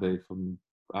every Sunday from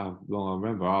how long I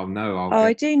remember, I'll know.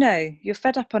 I do know. You're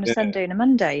fed up on a Sunday and a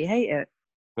Monday. You hate it.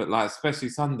 But like, especially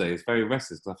Sunday, it's very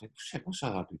restless because I think, shit, what should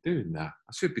I be doing now?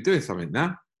 I should be doing something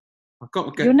now. I've got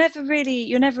to get.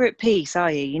 You're never at peace,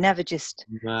 are you? You never just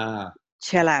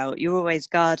chill out. You're always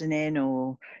gardening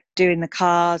or doing the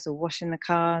cars or washing the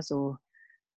cars, or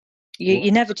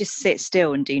you never just sit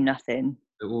still and do nothing.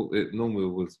 It normally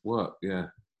was work, yeah.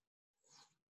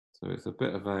 So it's a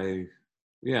bit of a,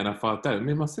 yeah. And if I don't,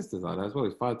 me and my sister's like that as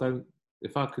well.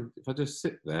 If I just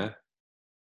sit there,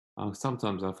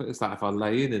 sometimes I think it's like if I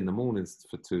lay in the mornings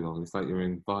for too long, it's like you're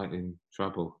inviting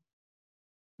trouble.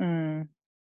 Mm.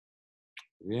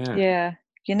 Yeah. Yeah.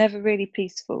 You're never really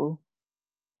peaceful.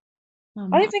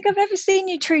 I don't think I've ever seen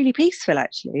you truly peaceful,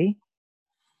 actually.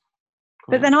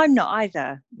 But then I'm not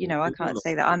either. You know, I can't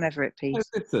say that I'm ever at peace.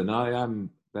 Listen, I am.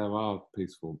 There are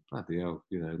peaceful, bloody hell,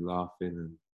 you know, laughing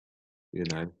and, you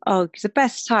know. Oh, because the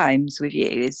best times with you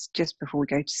is just before we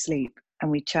go to sleep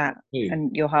and we chat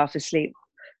and you're half asleep.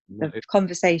 The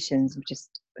conversations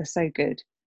are so good.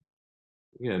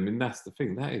 Yeah, I mean, that's the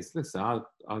thing. That is, listen, I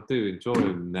do enjoy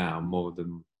them now more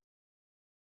than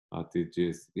I did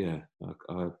just, yeah.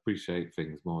 I appreciate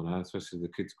things more now, especially the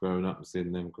kids growing up and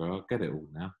seeing them grow. I get it all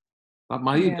now. Like,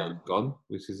 my ego's gone,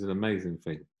 which is an amazing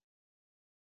thing.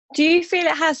 Do you feel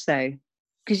it has, though?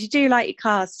 Because you do like your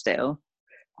cars still.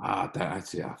 I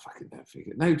fucking don't think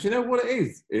it. No, do you know what it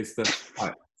is? It's the,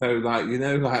 like, so, like,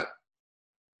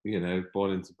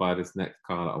 wanting to buy this next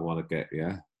car that I want to get,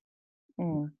 yeah?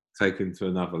 Taken to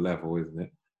another level, isn't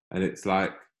it? And it's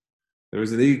like, there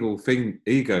is an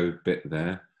ego bit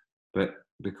there, but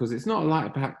because it's not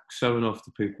like about showing off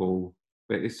to people,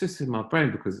 but it's just in my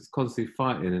brain because it's constantly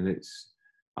fighting, and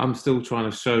I'm still trying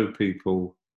to show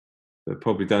people that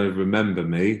probably don't even remember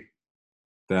me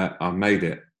that I made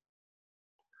it.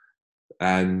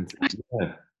 And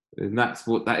yeah, and that's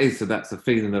what that is. So that's a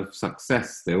feeling of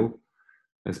success still,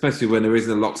 especially when there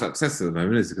isn't a lot of success at the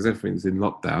moment, is it? Because everything's in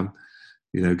lockdown.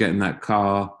 You know, getting that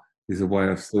car is a way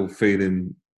of still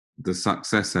feeling the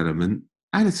success element,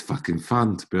 and it's fucking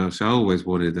fun, to be honest. I always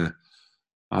wanted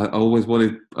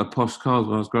a posh car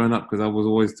when I was growing up because I was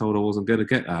always told I wasn't going to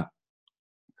get that.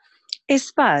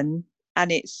 It's fun,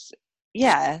 and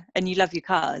and you love your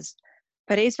cars,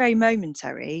 but it is very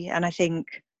momentary. And I think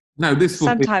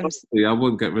sometimes I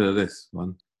wouldn't get rid of this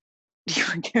one. You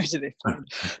wouldn't get rid of this one,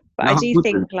 but I do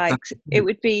think like it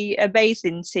would be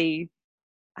amazing to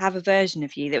have a version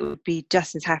of you that would be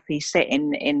just as happy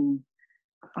sitting in,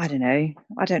 I don't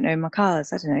know my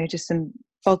cars, I don't know, just some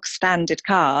bog standard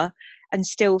car, and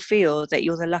still feel that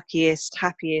you're the luckiest,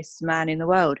 happiest man in the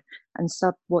world. And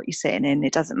what you're sitting in,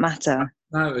 it doesn't matter.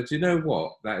 No, do you know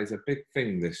what? That is a big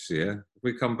thing this year. If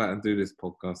we come back and do this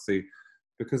podcast, see,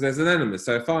 because there's an element.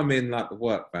 So if I'm in like the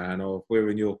work van, or if we're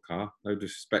in your car, no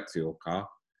disrespect to your car,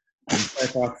 and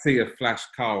if I see a flash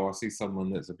car or I see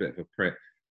someone that's a bit of a prick,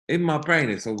 in my brain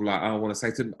it's all like, I want to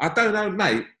say to them, I don't know,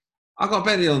 mate. I got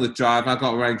Bentley on the drive. I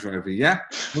got a Range Rover. Yeah,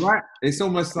 all right. It's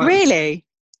almost like Really?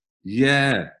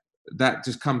 yeah, that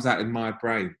just comes out in my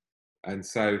brain, and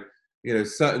so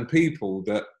certain people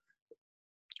that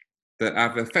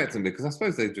have affected me, because I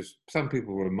suppose they just, some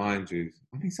people remind you.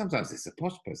 I mean, sometimes it's a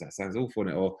posh person, that sounds awful,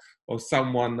 is or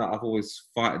someone that I've always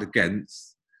fighted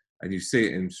against, and you see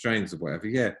it in strains or whatever.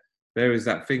 Yeah, there is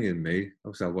that thing in me.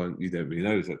 Obviously, you don't really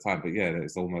know at the time, but yeah,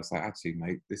 it's almost like, actually,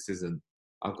 mate, this isn't.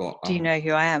 Do you know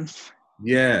who I am?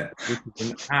 Yeah, this is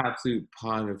an absolute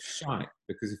pile of shite.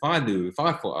 Because if I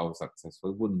thought I was successful,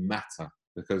 it wouldn't matter,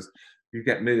 because you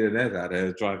get millionaires out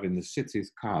there driving the shittiest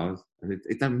cars, and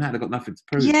it doesn't matter. They've got nothing to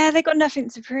prove. Yeah, they've got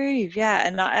nothing to prove. Yeah,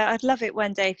 and I'd love it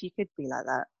one day if you could be like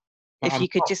that. But If I'm you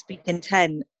could not. just be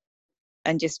content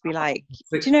and just be like,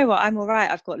 do you know what? I'm all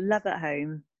right. I've got love at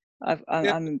home. I've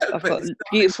Yeah, got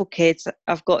beautiful kids.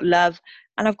 I've got love,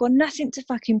 and I've got nothing to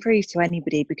fucking prove to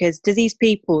anybody. Because do these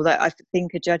people that I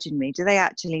think are judging me, do they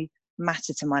actually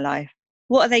matter to my life?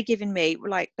 What are they giving me?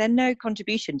 Like, they're no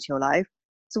contribution to your life.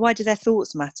 So why do their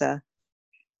thoughts matter?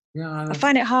 Yeah, I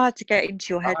find it hard to get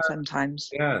into your head sometimes.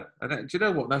 yeah. And do you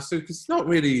know what? That's because it's not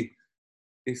really.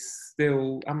 It's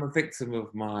still. I'm a victim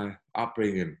of my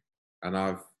upbringing, and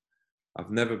I've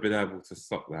never been able to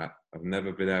stop that. I've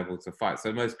never been able to fight.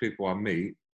 So most people I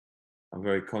meet, I'm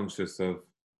very conscious of.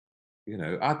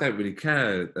 I don't really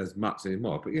care as much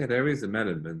anymore. But yeah, there is an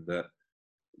element that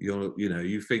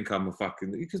you think I'm a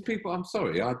fucking, because people. I'm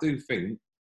sorry, I do think.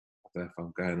 I don't know if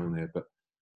I'm going on here, but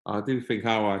I do think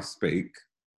how I speak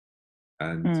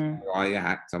and how I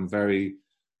act. I'm very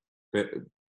bit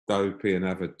dopey and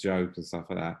have a joke and stuff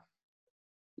like that.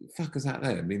 Fuckers out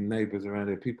there. I mean, neighbours around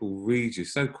here, people read you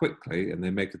so quickly and they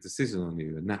make a decision on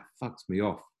you, and that fucks me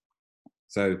off.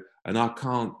 So, and I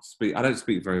can't speak. I don't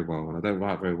speak very well, and I don't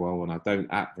write very well, and I don't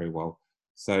act very well.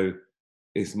 So,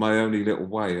 it's my only little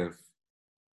way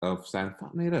of saying,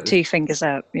 "Fuck me, look, 2 fingers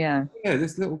up, yeah. yeah,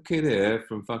 this little kid here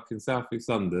from fucking South East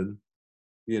London,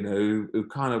 who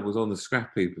kind of was on the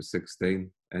scrap heap at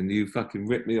 16, and you fucking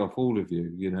ripped me off, all of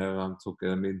you. I'm talking.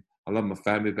 I mean, I love my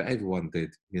family, but everyone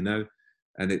did.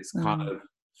 And it's kind of,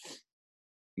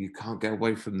 you can't get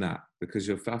away from that, because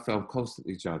I feel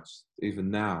constantly judged, even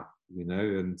now.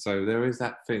 And so there is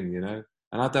that thing, and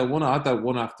I don't want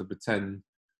to have to pretend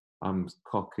I'm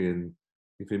cocky. And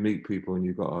if you meet people and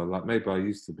you've got to, like, maybe I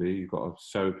used to be, you've got to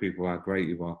show people how great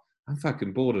you are. I'm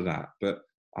fucking bored of that. But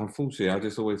unfortunately, I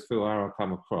just always feel how I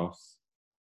come across.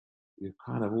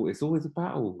 It's always a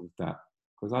battle with that,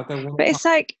 because I don't want But to. it's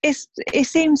like, it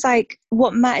seems like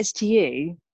what matters to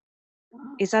you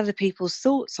is other people's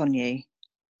thoughts on you.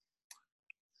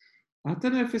 I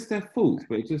don't know if it's their fault,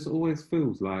 but it just always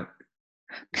feels like.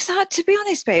 Because to be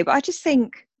honest, babe, I just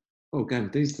think. Oh, going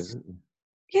deeper, isn't it?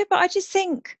 Yeah, but I just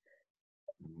think,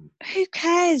 who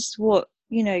cares what,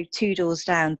 two doors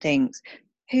down thinks?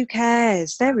 Who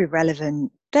cares? They're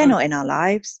irrelevant. They're not in our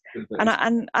lives.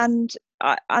 And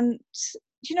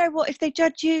do you know what? If they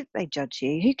judge you, they judge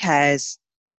you. Who cares?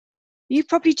 You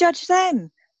probably judge them.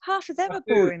 Half of them are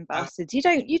boring bastards. You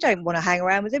don't want to hang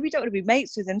around with them. You don't want to be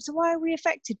mates with them. So why are we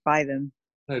affected by them?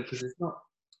 No, because it's not.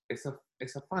 It's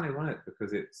a funny one,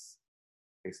 because it's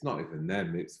not even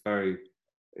them.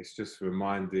 It's just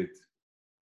reminded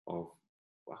of.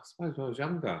 Well, I suppose when I was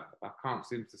younger, I can't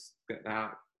seem to get that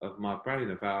out of my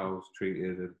brain of how I was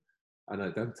treated. And I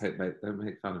know, don't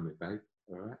make fun of me, babe.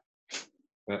 All right,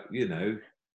 but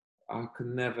I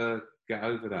can never get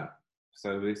over that.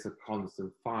 So it's a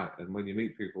constant fight. And when you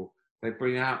meet people, they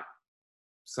bring out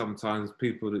sometimes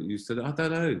people that you said, I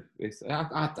don't know.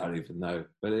 I don't even know.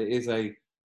 But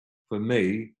for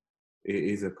me, it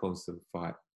is a constant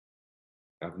fight.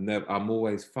 I'm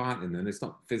always fighting, and it's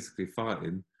not physically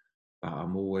fighting, but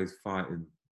I'm always fighting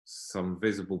some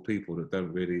visible people that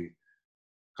don't really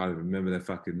kind of remember their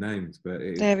fucking names. But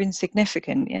they're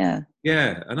insignificant, yeah.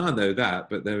 Yeah, and I know that,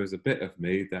 but there is a bit of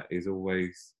me that is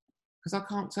always, because I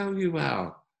can't tell you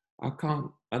how. I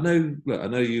can't. I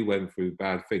know you went through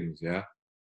bad things, yeah.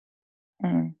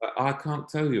 But I can't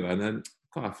tell you. And then,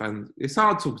 God, I found it's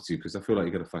hard talking to you because I feel like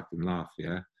you're gonna fucking laugh,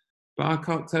 yeah. But I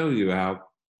can't tell you how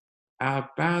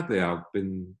badly I've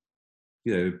been,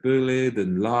 bullied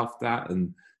and laughed at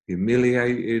and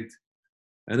humiliated.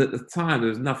 And at the time, there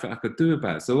was nothing I could do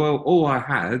about it. So all I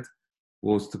had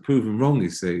was to prove them wrong, you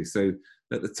see. So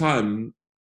at the time,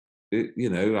 I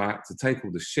had to take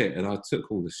all the shit, and I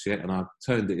took all the shit and I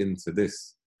turned it into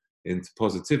this into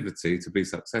positivity to be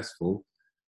successful.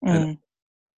 Mm.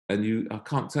 And I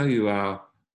can't tell you how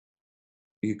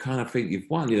you kind of think you've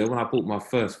won. You know, when I bought my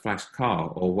first flash car,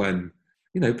 or when,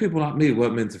 you know, people like me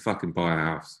weren't meant to fucking buy a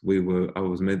house. I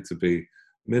was meant to be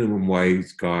minimum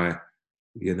wage guy,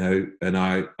 you know, and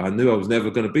I knew I was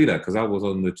never going to be that because I was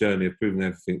on the journey of proving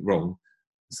everything wrong.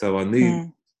 So I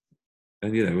need,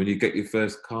 and you know, when you get your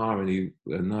first car and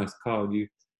a nice car,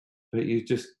 but you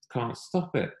just can't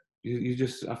stop it. You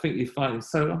just, I think you're fighting.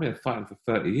 So I've been fighting for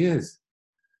 30 years,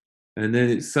 and then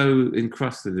it's so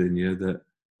encrusted in you that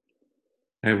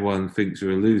everyone thinks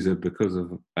you're a loser because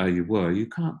of how you were. You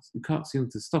can't seem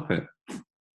to stop it.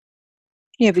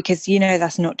 Yeah, because you know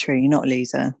that's not true. You're not a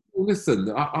loser. Well,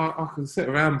 listen, I can sit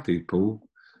around people.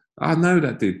 I know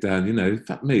that deep down, you know. In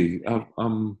fact, me, I've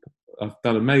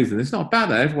done amazing. It's not bad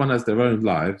that everyone has their own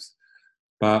lives,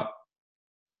 but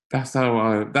that's how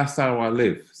I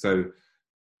live. So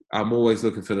I'm always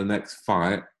looking for the next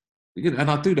fight. You know, and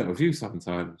I do that with you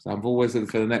sometimes. I'm always looking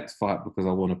for the next fight because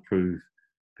I want to prove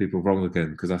people wrong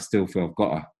again because I still feel I've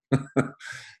got her.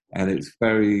 And it's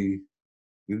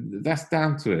that's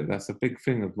down to it. That's a big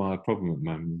thing of my problem at the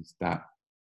moment is that,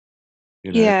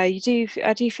 you know. Yeah, you do.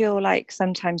 I do feel like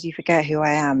sometimes you forget who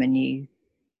I am, and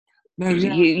No,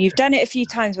 yeah. you've done it a few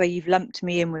times where you've lumped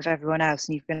me in with everyone else,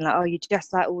 and you've been like, oh, you're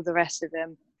just like all the rest of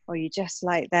them, or you're just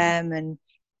like them, and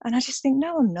I just think,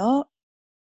 no, I'm not.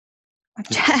 I'm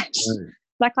Jess.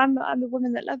 Like I'm the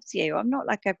woman that loves you. I'm not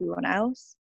like everyone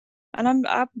else. And I'm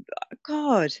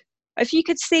God, if you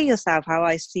could see yourself how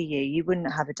I see you, you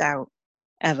wouldn't have a doubt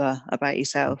ever about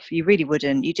yourself. You really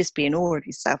wouldn't. You'd just be in awe of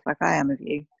yourself like I am of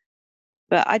you.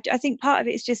 But I think part of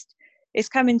it is just, it's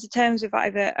coming to terms with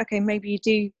either, okay, maybe you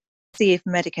do see if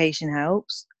medication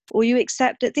helps, or you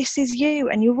accept that this is you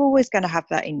and you're always going to have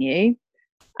that in you.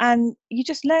 And you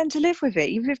just learn to live with it.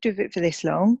 You've lived with it for this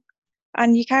long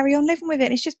and you carry on living with it.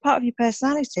 And it's just part of your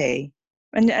personality.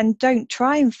 And don't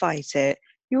try and fight it.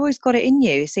 You always got it in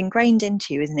you. It's ingrained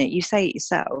into you, isn't it? You say it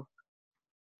yourself.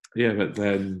 Yeah, but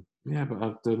then, but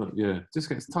I don't know. Yeah, it just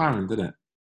gets tiring, doesn't it?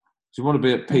 Do you want to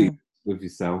be at peace with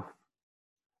yourself?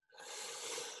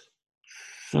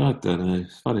 I don't know.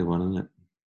 It's a funny one, isn't it?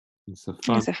 It's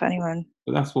a funny one.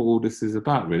 But that's what all this is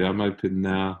about, really. I'm hoping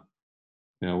now.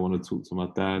 I want to talk to my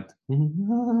dad.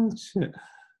 Shit,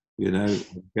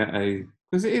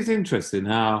 because it is interesting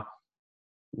how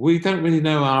we don't really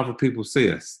know how other people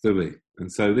see us, do we?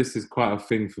 And so this is quite a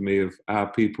thing for me of how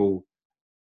people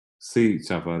see each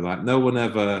other. Like no one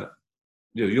ever,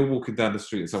 you're walking down the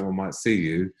street and someone might see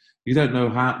you. You don't know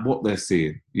what they're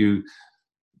seeing. You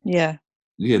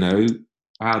know,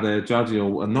 how they're judging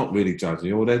or not really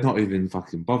judging, or they're not even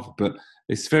fucking bothered. But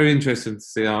it's very interesting to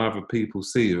see how other people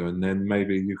see you, and then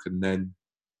maybe you can then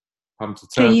come to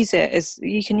terms.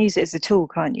 You can use it as a tool,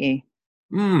 can't you?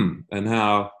 And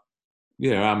how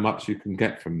much you can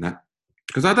get from that.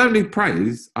 Because I don't need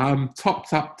praise. I'm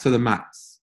topped up to the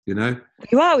max, you know.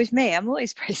 You are with me. I'm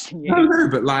always praising you. No,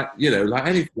 but like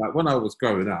when I was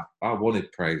growing up, I wanted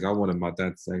praise. I wanted my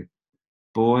dad to say,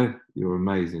 "Boy, you're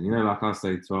amazing." You know, like I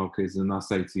say to our kids, and I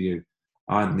say to you,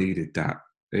 I needed that,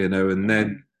 you know. And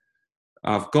then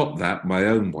I've got that my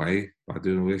own way by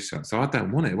doing all this shit. So I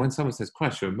don't want it. When someone says,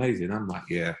 "Christ, you're amazing," I'm like,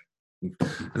 "Yeah." And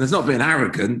it's not being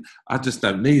arrogant. I just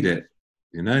don't need it,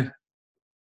 you know.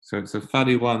 So it's a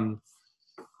funny one.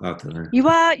 I don't know. You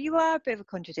are a bit of a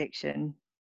contradiction.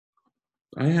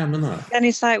 I am, am I? And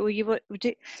it's like, well, you would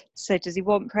do. So does he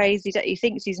want praise? He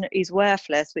thinks he's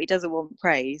worthless, but he doesn't want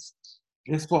praise.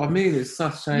 That's what I mean. It's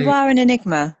such a. You are an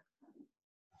enigma.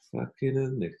 Fucking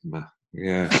enigma.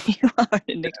 Yeah. You are an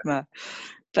enigma.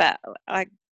 But I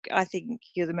think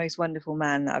you're the most wonderful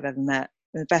man that I've ever met,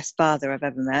 the best father I've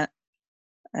ever met,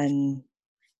 and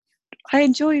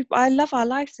I love our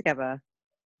life together.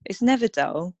 It's never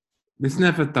dull. It's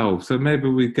never dull. So maybe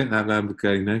we get that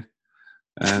Lamborghini.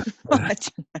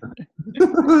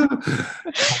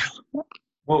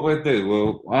 What we'll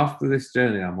do, after this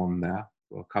journey I'm on now,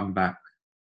 we'll come back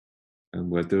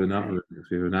and we'll do another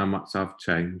interview and how much I've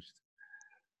changed.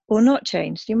 Or not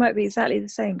changed. You might be exactly the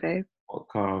same, babe. What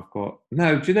car I've got.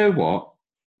 No, do you know what?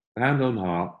 Hand on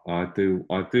heart, I do.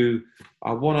 I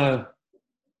want to.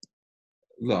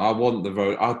 Look, I want the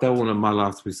road. I don't want my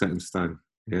life to be set in stone.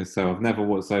 Yeah, so I've never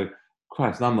wanted. So,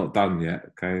 Christ, I'm not done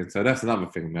yet. Okay, so that's another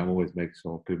thing. I'm always making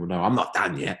sure people know I'm not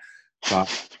done yet.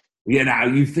 But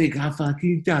you think I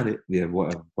fucking done it? Yeah,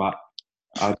 whatever. But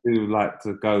I do like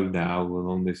to go now and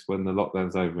on this when the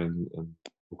lockdown's over and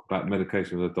talk about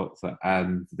medication with a doctor,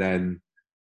 and then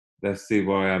let's see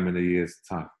where I am in a year's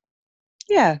time.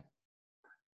 Yeah.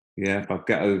 Yeah, if I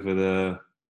get over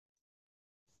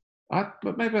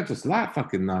But maybe I just like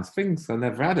fucking nice things. I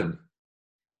never had them.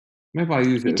 Maybe I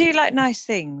use it. You do like nice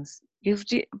things.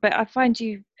 But I find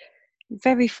you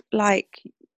very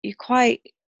you quite.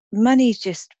 Money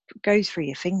just goes through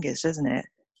your fingers, doesn't it?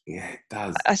 Yeah, it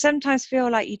does. I sometimes feel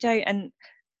like you don't, and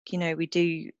we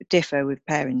do differ with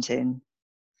parenting.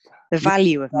 The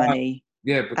value of money.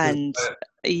 Yeah, because and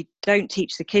you don't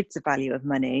teach the kids the value of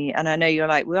money. And I know you're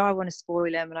like, well, I want to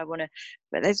spoil them, and I want to,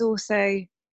 but there's also,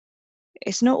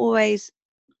 it's not always.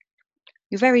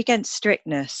 You're very against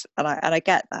strictness, and I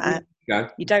get that.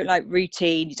 You don't like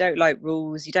routine, you don't like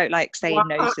rules, you don't like saying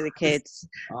no to the kids.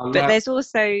 But there's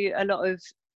also a lot of,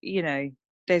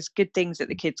 there's good things that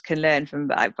the kids can learn from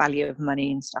like value of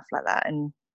money and stuff like that.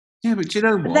 And yeah, but you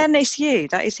know what? Then it's you.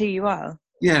 That is who you are.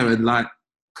 Yeah, and like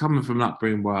coming from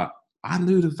upbringing where I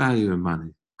knew the value of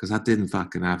money because I didn't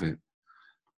fucking have it.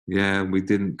 Yeah, and we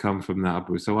didn't come from that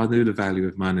upbringing, so I knew the value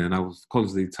of money, and I was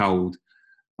constantly told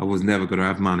I was never going to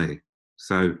have money.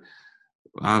 So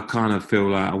I kind of feel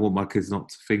like I want my kids not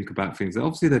to think about things.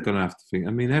 Obviously, they're going to have to think.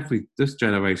 I mean, this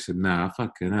generation now,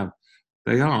 fucking hell,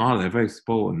 they aren't they? Very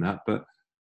spoiled and that. But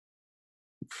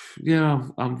yeah,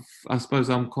 I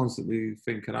suppose I'm constantly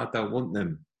thinking I don't want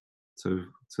them to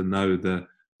know that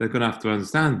they're going to have to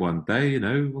understand one day,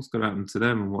 what's going to happen to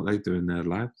them and what they do in their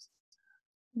lives.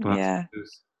 But yeah,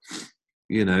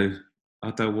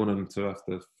 I don't want them to have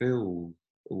to feel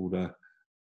all the.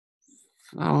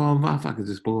 Oh, if I could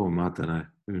just bore them, I don't know.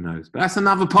 Who knows? But that's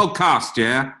another podcast,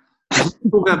 yeah?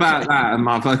 Talk about that and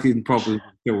my fucking problems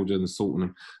with children and sorting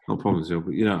them. Not problems,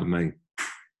 but you know what I mean.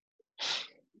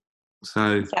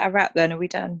 So. Is that a wrap then? Are we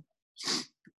done?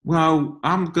 Well,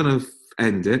 I'm going to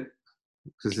end it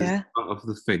because it's part of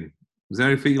the thing. Is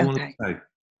there anything you want to say?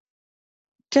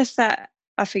 Just that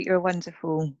I think you're a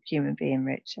wonderful human being,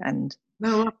 Rich. And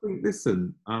no, I think,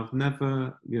 listen, I've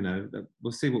never,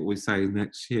 we'll see what we say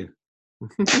next year.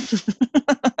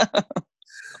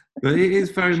 But it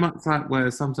is very much like where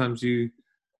sometimes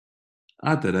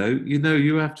I don't know,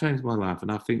 you have changed my life,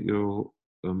 and I think you're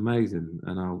amazing.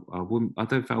 And I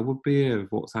don't think I would be here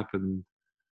with what's happened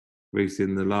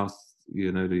recently in the last, the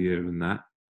year and that,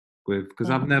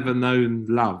 because I've never known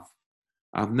love.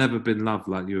 I've never been loved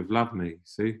like you have loved me,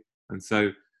 see? And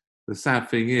so the sad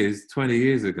thing is, 20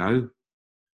 years ago,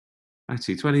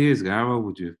 how old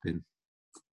would you have been?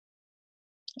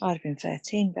 I'd have been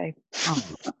 13, babe. Oh,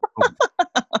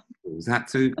 was that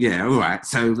too? Yeah, all right.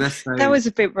 So let's say... That was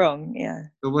a bit wrong, yeah.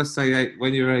 So let's say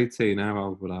when you're 18, how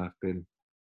old would I have been?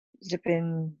 You'd have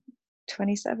been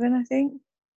 27, I think.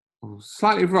 Oh,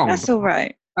 slightly wrong. That's all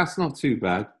right. That's not too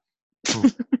bad.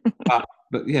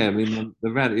 But yeah, I mean,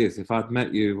 the reality is, if I'd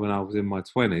met you when I was in my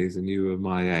 20s and you were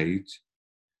my age,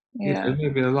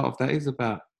 maybe a lot of that is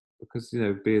about, because,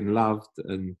 being loved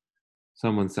and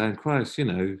someone saying, Christ,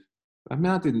 I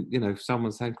mean, I didn't,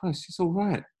 someone saying, Christ, it's all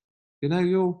right. I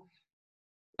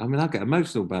mean, I get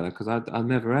emotional about it because I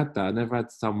never had that. I never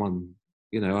had someone,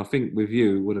 I think with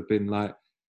you it would have been like,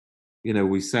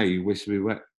 we say you wish we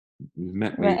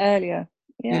met me earlier.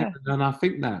 Yeah. And I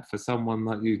think that for someone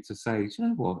like you to say, you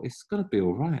know what, it's going to be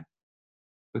all right.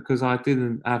 Because I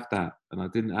didn't have that. And I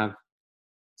didn't have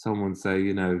someone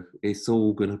say, it's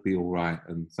all going to be all right.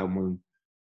 And someone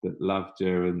that loved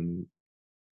you and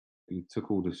you took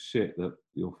all the shit that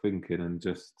you're thinking and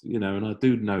just, and I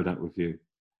do know that with you.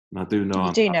 And I do know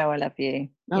I love you.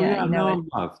 No, I know I'm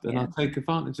loved. And I take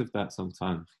advantage of that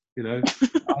sometimes, I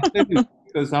do,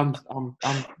 because I'm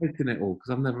taking it all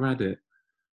because I've never had it.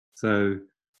 So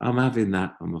I'm having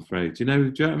that, I'm afraid. Do you know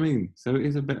what I mean? So it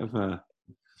is a bit of a...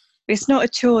 It's not a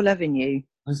chore loving you.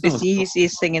 It's the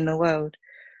easiest thing in the world.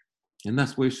 And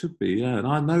that's what it should be, yeah. And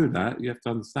I know that. You have to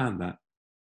understand that.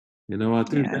 I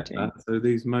do get that. So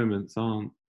these moments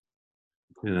aren't,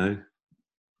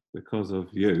 because of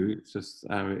you. It's just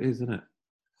how it is, isn't it?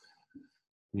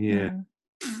 Yeah.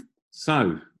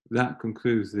 So that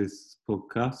concludes this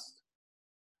podcast.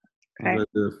 Okay. I'm going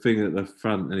to do a thing at the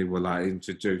front and it will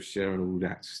introduce you and all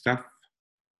that stuff.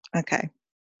 Okay.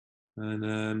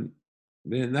 And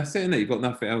that's it, isn't it? You've got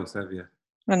nothing else, have you?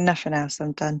 Well, nothing else.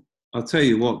 I'm done. I'll tell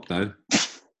you what, though.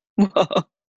 What?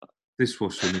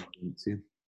 Dishwasher empty.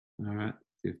 All right.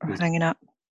 I'm hanging up.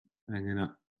 Hanging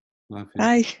up. Love you.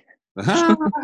 Bye.